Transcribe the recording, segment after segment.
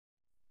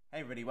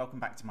everybody, welcome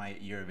back to my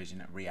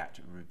Eurovision React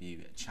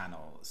Review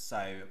channel.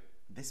 So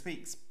this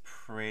week's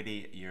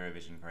pretty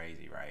Eurovision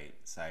crazy, right?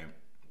 So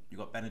you've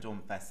got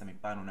Benidorm Fest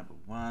semi-final number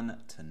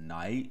 1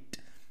 tonight,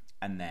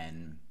 and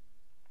then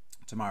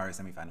tomorrow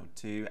semi-final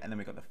 2, and then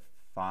we've got the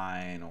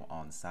final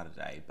on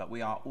Saturday. But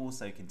we are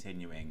also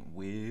continuing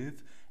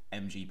with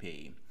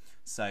MGP.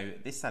 So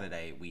this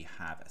Saturday we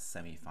have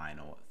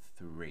semi-final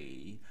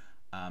 3.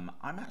 I'm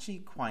actually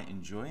quite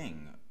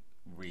enjoying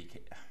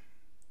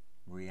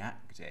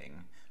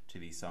reacting to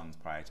these songs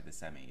prior to the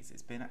semis.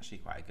 It's been actually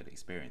quite a good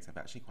experience. I've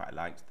actually quite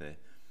liked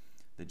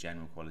the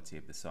general quality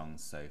of the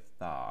songs so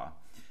far.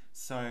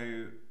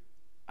 So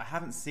I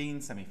haven't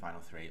seen semi-final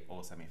 3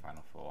 or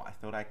semi-final 4. I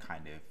thought I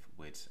kind of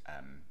would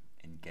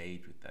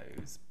engage with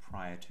those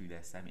prior to their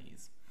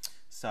semis.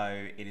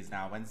 So it is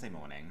now Wednesday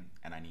morning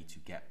and I need to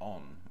get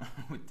on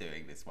with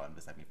doing this one,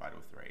 the semi-final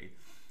 3,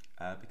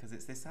 because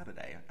it's this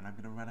Saturday and I'm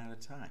going to run out of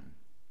time.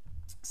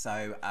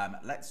 So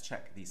let's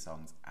check these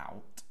songs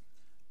out.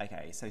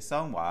 Okay, so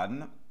song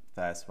 1,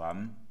 first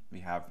one,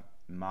 we have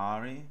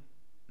Marie,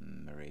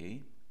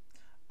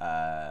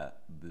 Bølla,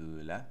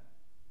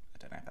 I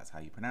don't know if that's how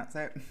you pronounce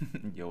it,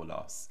 Your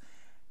Loss,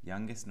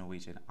 youngest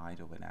Norwegian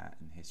Idol winner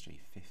in history,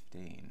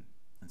 15,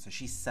 and so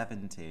she's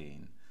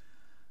 17.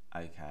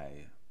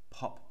 Okay,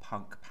 Pop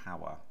Punk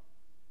Power,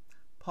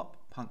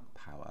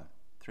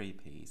 3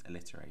 P's,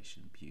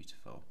 alliteration,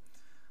 beautiful.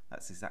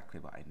 That's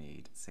exactly what I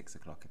need, 6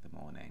 o'clock in the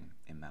morning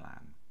in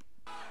Milan.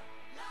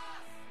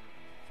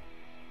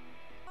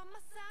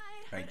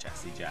 Very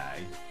Jessie J.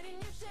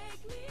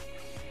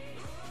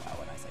 Well,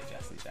 when I say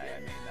Jessie J, I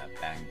mean the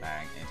bang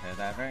bang into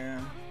the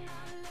room.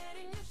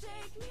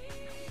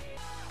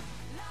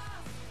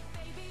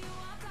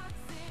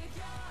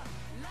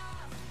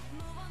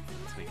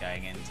 So we're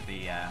going into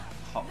the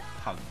pop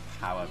punk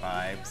power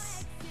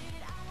vibes,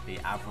 the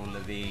Avril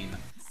Lavigne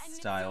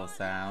style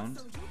sound.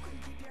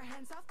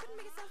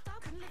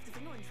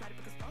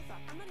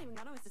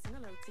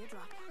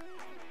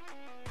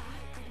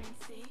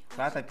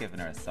 Glad they've given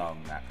her a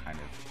song that kind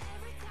of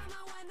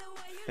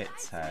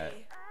fits her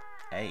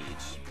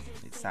age.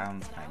 It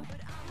sounds kind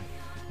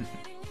of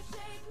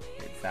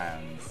it's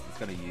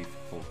got a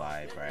youthful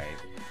vibe, right?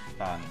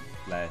 Fun,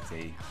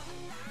 flirty.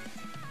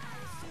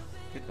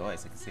 Good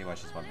voice, I can see why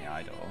she's won the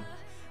Idol.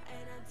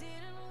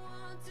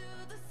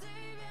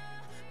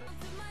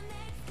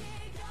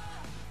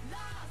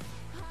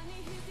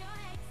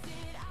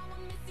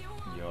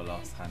 Your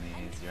loss, honey,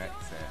 is your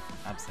exit.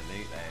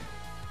 Absolutely.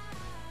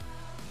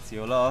 It's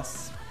your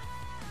loss.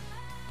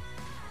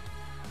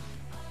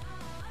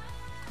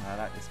 I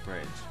like this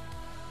bridge.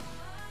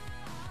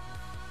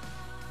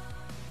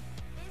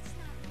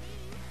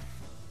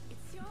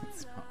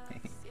 It's not me.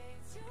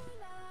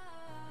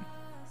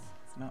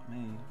 It's not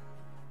me.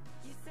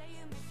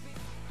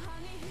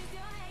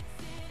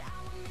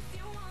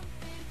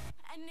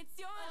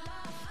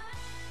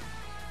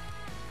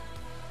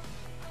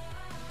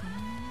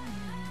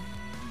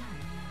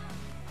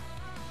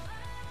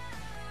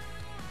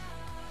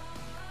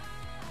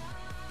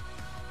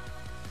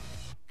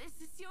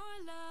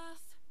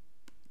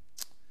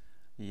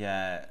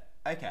 Yeah,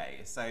 okay,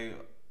 so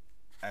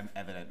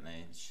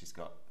evidently she's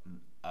got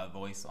a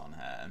voice on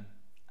her.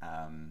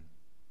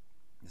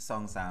 The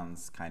song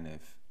sounds kind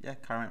of, yeah,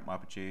 current, well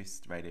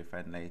produced, radio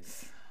friendly.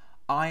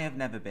 I have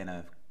never been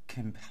a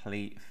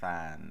complete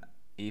fan,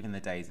 even the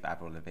days of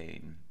Avril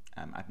Lavigne.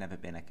 I've never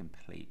been a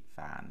complete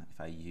fan,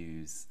 if I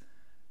use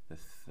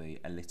the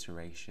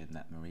alliteration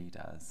that Marie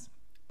does,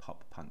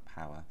 pop punk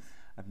power.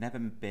 I've never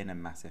been a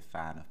massive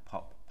fan of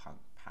pop punk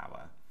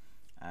power.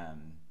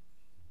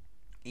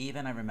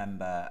 Even I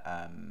remember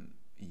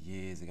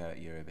years ago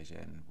at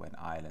Eurovision when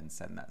Ireland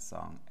sent that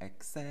song,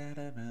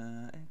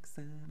 etc.,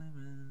 etc.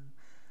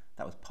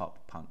 That was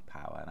pop punk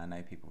power, and I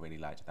know people really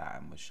liked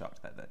that and was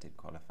shocked that that did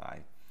qualify.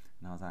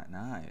 And I was like,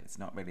 no, it's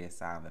not really a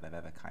sound that I've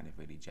ever kind of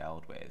really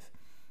gelled with.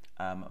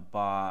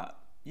 But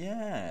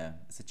yeah,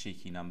 it's a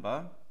cheeky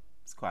number.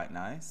 It's quite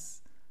nice.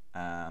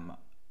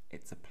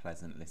 It's a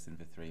pleasant listen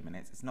for 3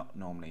 minutes. It's not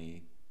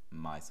normally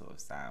my sort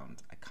of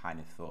sound. I kind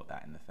of thought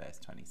that in the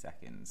first 20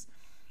 seconds.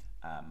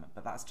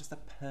 But that's just a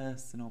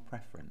personal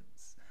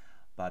preference.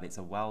 But it's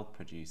a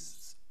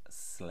well-produced,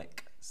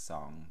 slick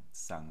song,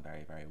 sung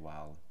very, very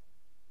well.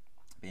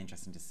 It'll be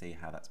interesting to see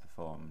how that's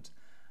performed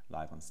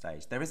live on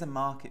stage. There is a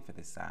market for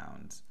this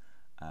sound,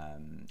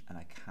 and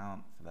I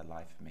can't for the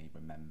life of me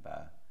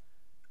remember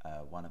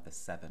one of the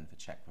 7 for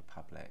Czech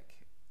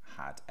Republic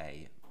had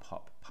a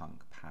pop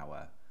punk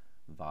power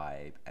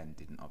vibe and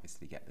didn't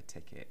obviously get the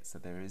ticket. So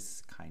there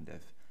is kind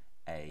of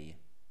a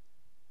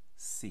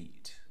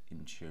seat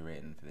in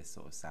Turin for this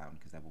sort of sound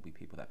because there will be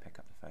people that pick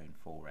up the phone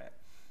for it.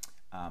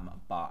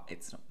 But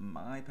it's not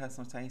my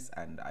personal taste,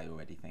 and I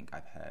already think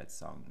I've heard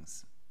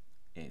songs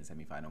in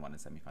semi-final 1 and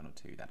semi-final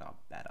 2 that are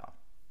better.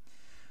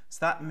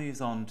 So that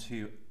moves on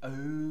to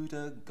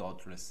Oda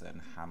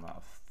Gondrosen, Hammer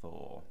of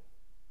Thor.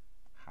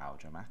 How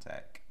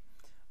dramatic.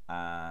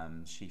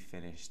 She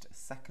finished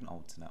second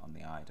alternate on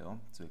the Idol,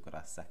 so we've got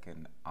our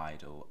second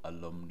Idol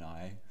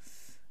alumni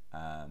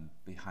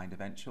behind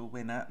eventual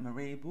winner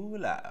Marie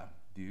Bølla.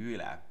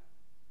 I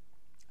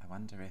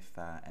wonder if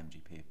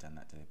MGP have done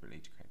that deliberately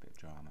to create a bit of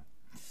drama.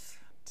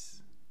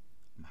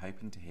 I'm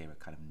hoping to hear a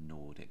kind of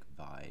Nordic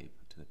vibe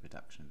to the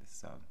production of this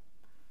song.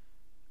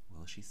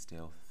 Will she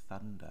steal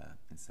thunder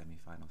in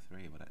semi-final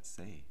 3? Well, let's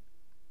see.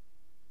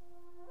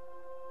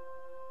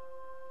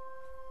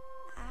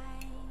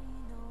 I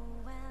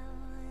know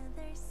well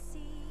their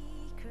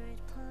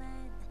secret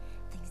plan,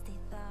 things they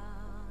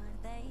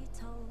thought they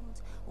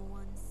told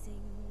one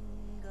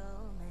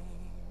single man.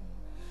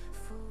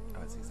 Oh,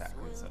 that's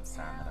exactly the sort of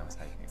sound that I was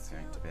hoping it was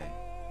going to be.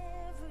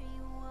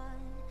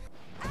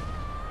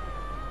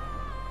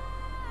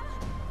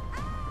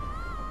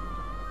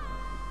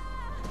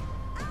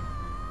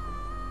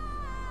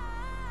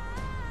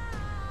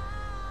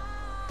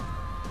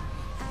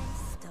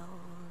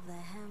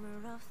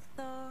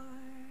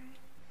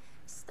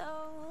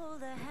 Stole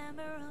the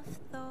hammer of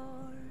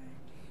Thor.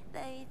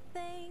 They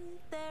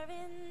think they're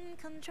in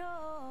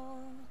control,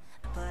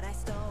 but I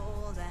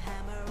stole the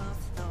hammer of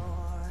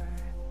Thor.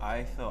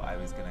 I thought I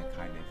was going to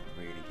kind of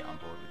really get on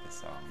board with the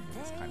song. It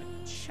was kind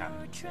of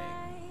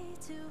chanting,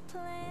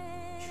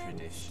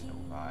 traditional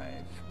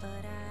vibe.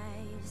 But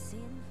I've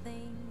seen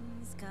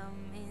things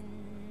come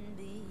in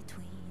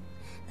between,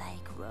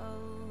 like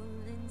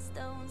rolling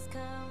stones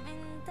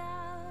coming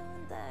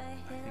down the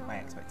hill. I think my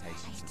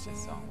expectations of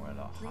this song were a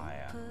lot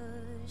higher. I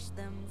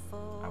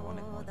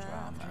wanted more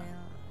drama.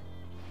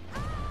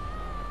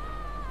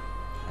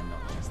 And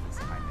not just this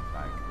kind of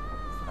like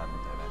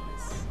thunder and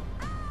this,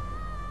 I'm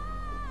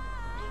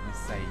going to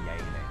say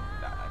yailing,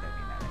 but I don't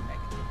mean that in a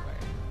negative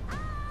way.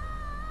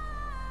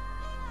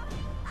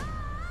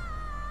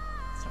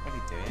 It's not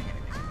really doing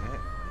anything, is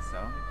it, the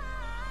song?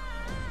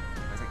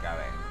 Where's it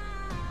going?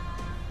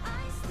 I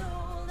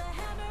stole the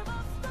hammer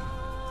of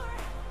Thor.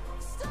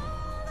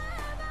 Stole the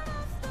hammer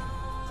of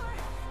Thor.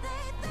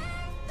 They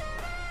think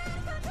they're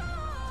in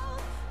control,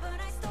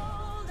 but I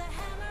stole the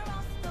hammer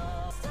of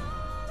Thor.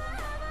 Stole the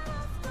hammer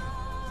of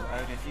Thor. So,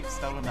 Oda, if you've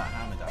stolen that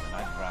hammer, darling,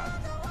 I'd run.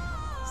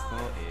 This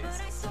thought is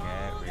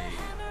scary.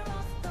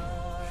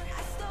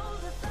 I stole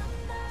the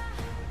thunder.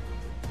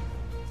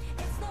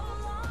 It's no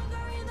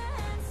longer in the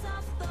hands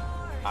of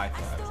Thor. I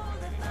thought I was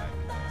going to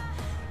really like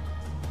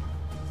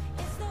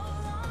It's no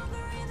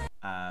longer in the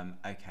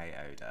okay,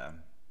 Oda.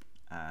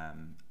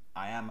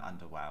 I am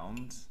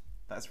underwhelmed.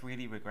 That's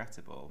really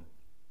regrettable.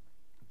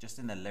 Just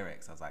in the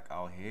lyrics, I was like,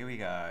 oh, here we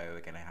go.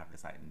 We're going to have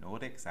this like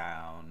Nordic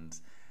sound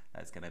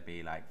that's going to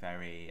be like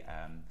very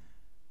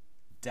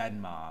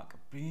Denmark.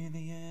 Breathe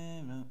the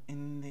air out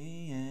in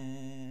the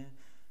air.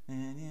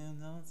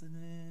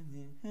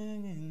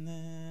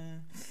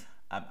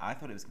 I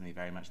thought it was going to be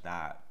very much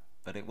that,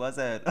 but it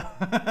wasn't.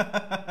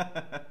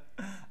 I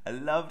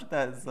loved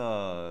that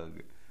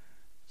song.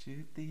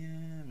 Shoot the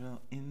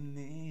arrow in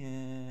the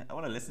air. I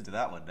want to listen to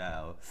that one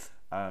now.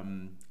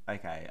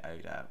 Okay,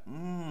 Oda.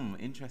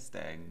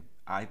 Interesting.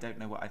 I don't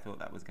know what I thought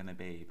that was going to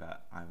be,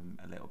 but I'm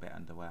a little bit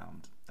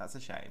underwhelmed. That's a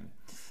shame.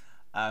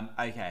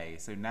 Okay,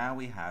 so now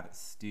we have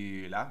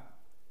Sturla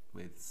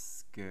with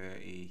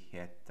Skår,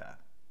 hjertet.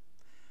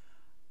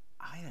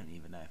 I don't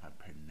even know if I'm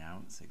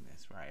pronouncing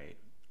this right.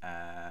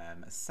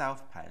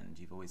 South Pend,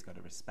 you've always got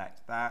to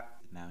respect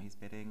that. Now he's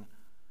bidding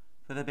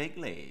for the big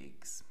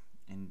leagues.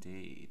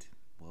 Indeed.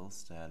 Will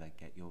Sturla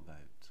get your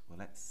vote? Well,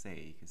 let's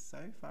see, because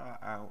so far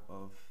out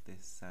of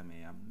this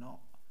semi, I'm not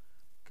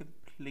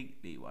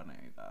completely won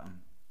over.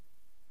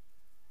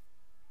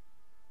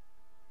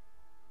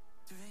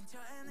 Du vet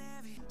jeg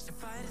evig, så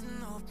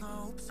verden åpner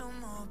opp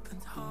som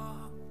åpent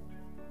hav.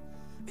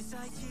 Hvis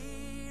jeg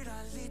gir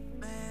deg litt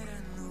mer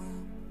enn nå,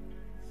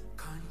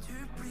 kan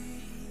du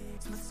bli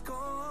som et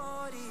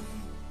skår i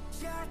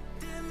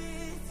hjertet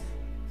mitt,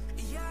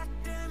 i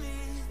hjertet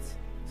mitt,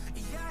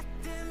 i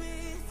hjertet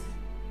mitt.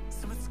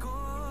 Som et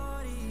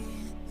skår i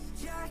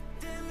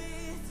hjertet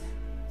mitt,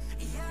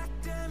 i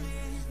hjertet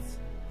mitt,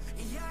 i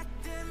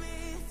hjertet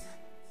mitt.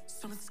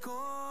 Som et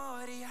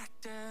skår i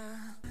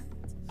hjertet.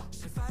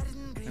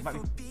 They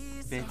might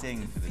be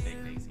bidding for the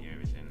big leagues in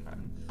Eurovision, but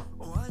I'm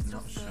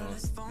not sure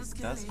this does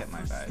get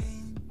my vote.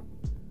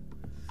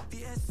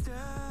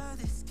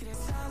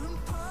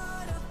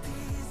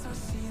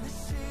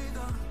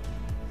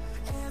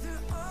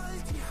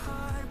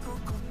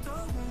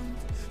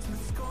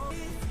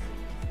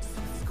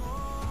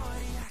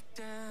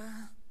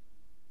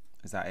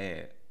 Is that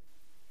it?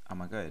 Oh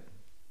my god.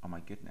 Oh my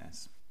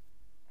goodness.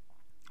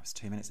 It's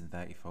 2 minutes and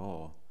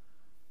 34.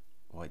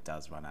 Well, it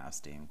does run out of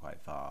steam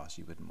quite fast.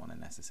 You wouldn't want to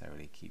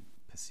necessarily keep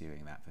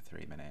pursuing that for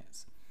 3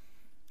 minutes.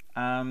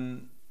 I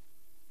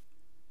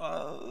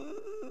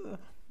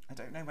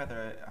don't know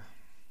whether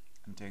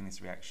I'm doing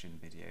this reaction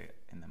video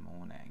in the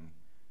morning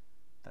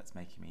that's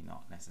making me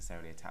not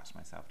necessarily attach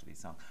myself to these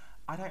songs.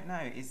 I don't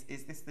know. Is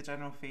this the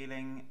general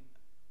feeling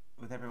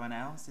with everyone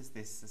else? Is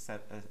this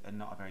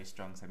not a very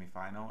strong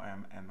semi-final, or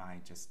am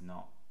I just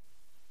not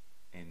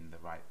in the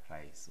right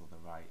place or the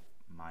right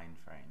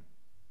mindset?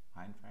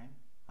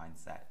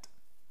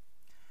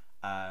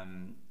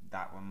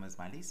 That one was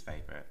my least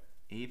favourite.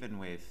 Even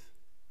with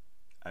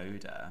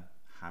Oda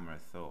hammer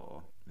of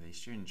Thor. At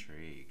least you're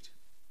intrigued.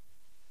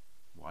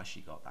 Why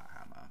she got that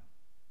hammer?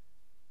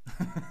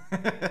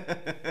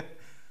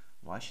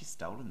 Why has she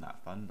stolen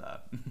that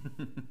thunder?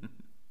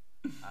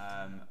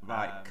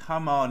 Right,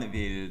 come on,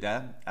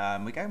 VILDE.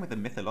 We're going with a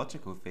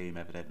mythological theme,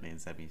 evidently, in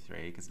semi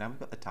 3, because now we've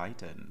got the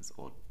Titans,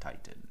 or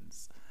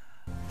Titans.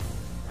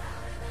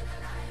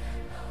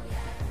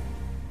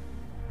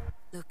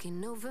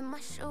 Looking over my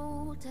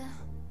shoulder,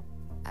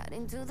 out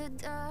into the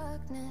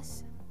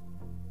darkness.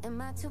 Am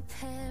I too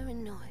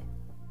paranoid?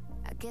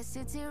 I guess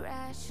it's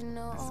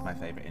irrational. This is my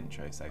favourite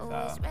intro so far.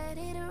 Always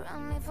ready to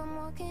run if I'm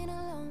walking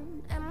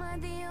alone. Am I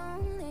the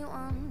only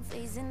one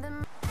facing the I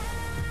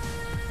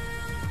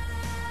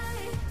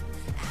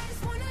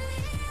just wanna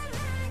live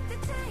like the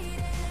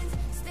Titans.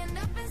 Stand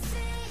up and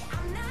say,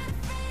 I'm not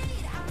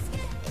afraid, I'm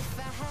scared. If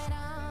I had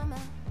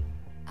armor,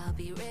 I'll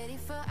be ready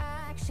for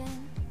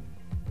action.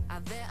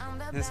 Out there on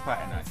the This is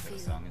quite a nice little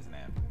song, isn't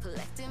it?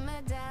 collecting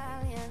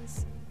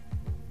medallions.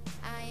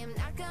 I am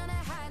not gonna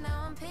hide,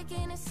 now I'm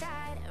picking a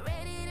side.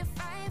 Ready to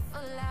fight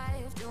for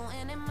life,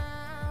 doing it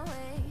my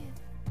way.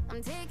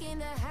 I'm taking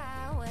the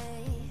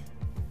highway.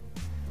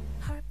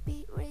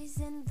 Heartbeat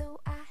raising, though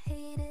I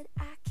hate it,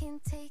 I can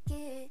take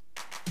it.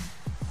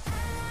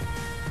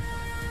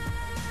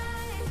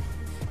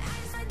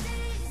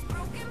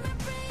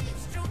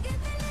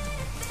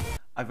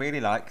 I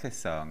really like this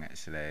song,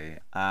 actually.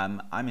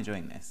 I'm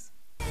enjoying this.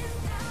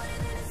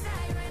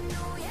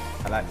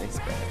 I like this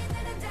bit.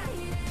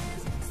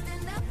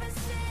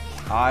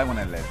 I want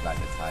to live like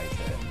the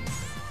Titans,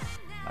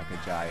 like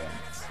a giant.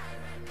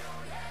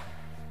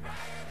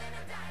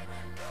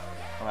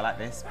 Oh, I like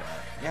this bit.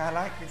 Yeah, I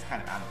like this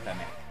kind of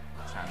anthemic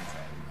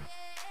chanting.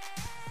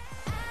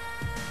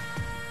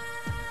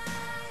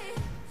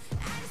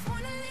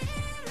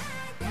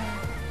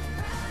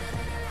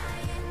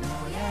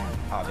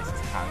 Oh, this is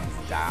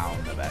hands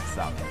down the best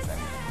song in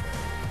semi.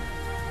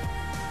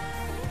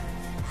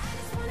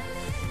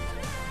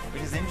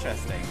 Which is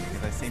interesting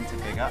because I seem to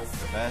pick up the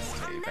first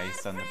two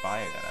based on the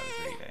bio that I was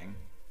reading.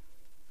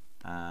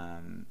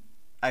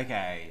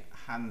 Okay,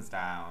 hands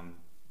down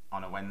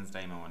on a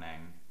Wednesday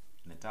morning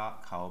in a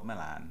dark, cold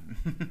Milan.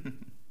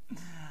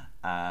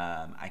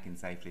 I can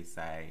safely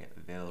say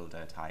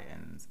VILDE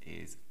Titans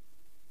is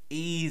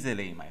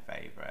easily my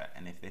favourite,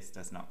 and if this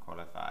does not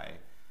qualify,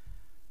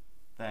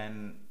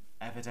 then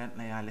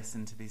evidently I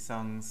listen to these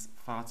songs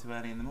far too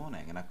early in the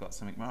morning and I've got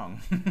something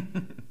wrong.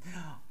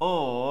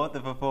 Or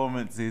the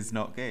performance is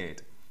not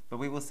good. But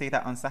we will see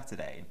that on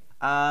Saturday.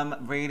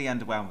 Really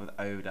underwhelmed with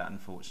Oda,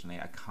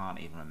 unfortunately. I can't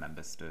even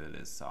remember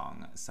Sturla's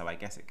song, so I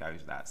guess it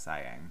goes without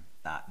saying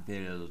that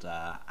VILDE,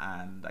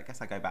 and I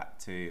guess I go back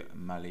to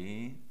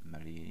Bølla,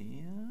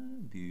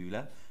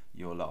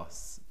 Your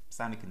Loss.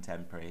 Sounded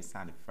contemporary,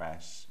 sounded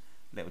fresh,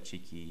 little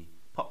cheeky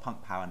pop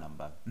punk power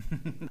number.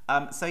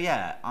 So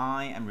yeah,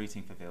 I am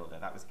rooting for VILDE.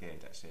 That was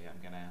good, actually.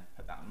 I'm gonna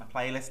put that on my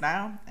playlist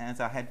now as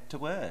I head to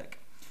work.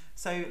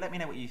 So let me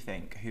know what you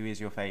think. Who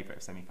is your favourite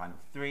of semi-final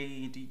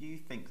 3? Do you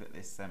think that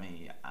this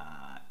semi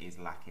is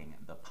lacking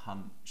the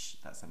punch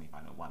that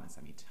semi-final 1 and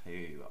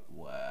semi-2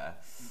 were?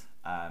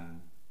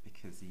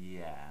 Because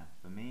yeah,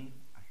 for me,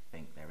 I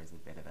think there is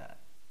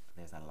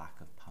there's a lack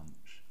of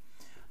punch.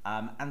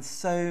 And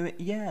so,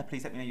 yeah,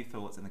 please let me know your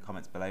thoughts in the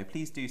comments below.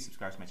 Please do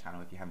subscribe to my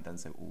channel if you haven't done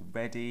so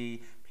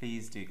already.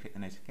 Please do click the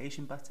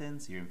notification button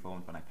so you're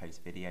informed when I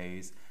post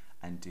videos.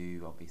 And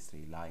do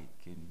obviously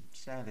like and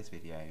share this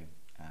video.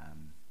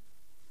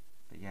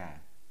 But yeah,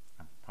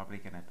 I'm probably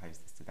going to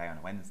post this today on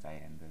a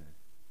Wednesday and the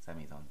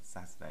semi's on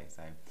Saturday.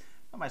 So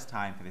not much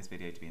time for this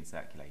video to be in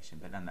circulation,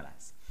 but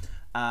nonetheless.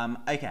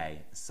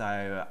 Okay,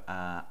 so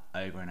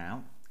over and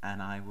out.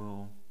 And I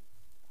will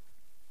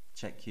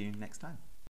check you next time.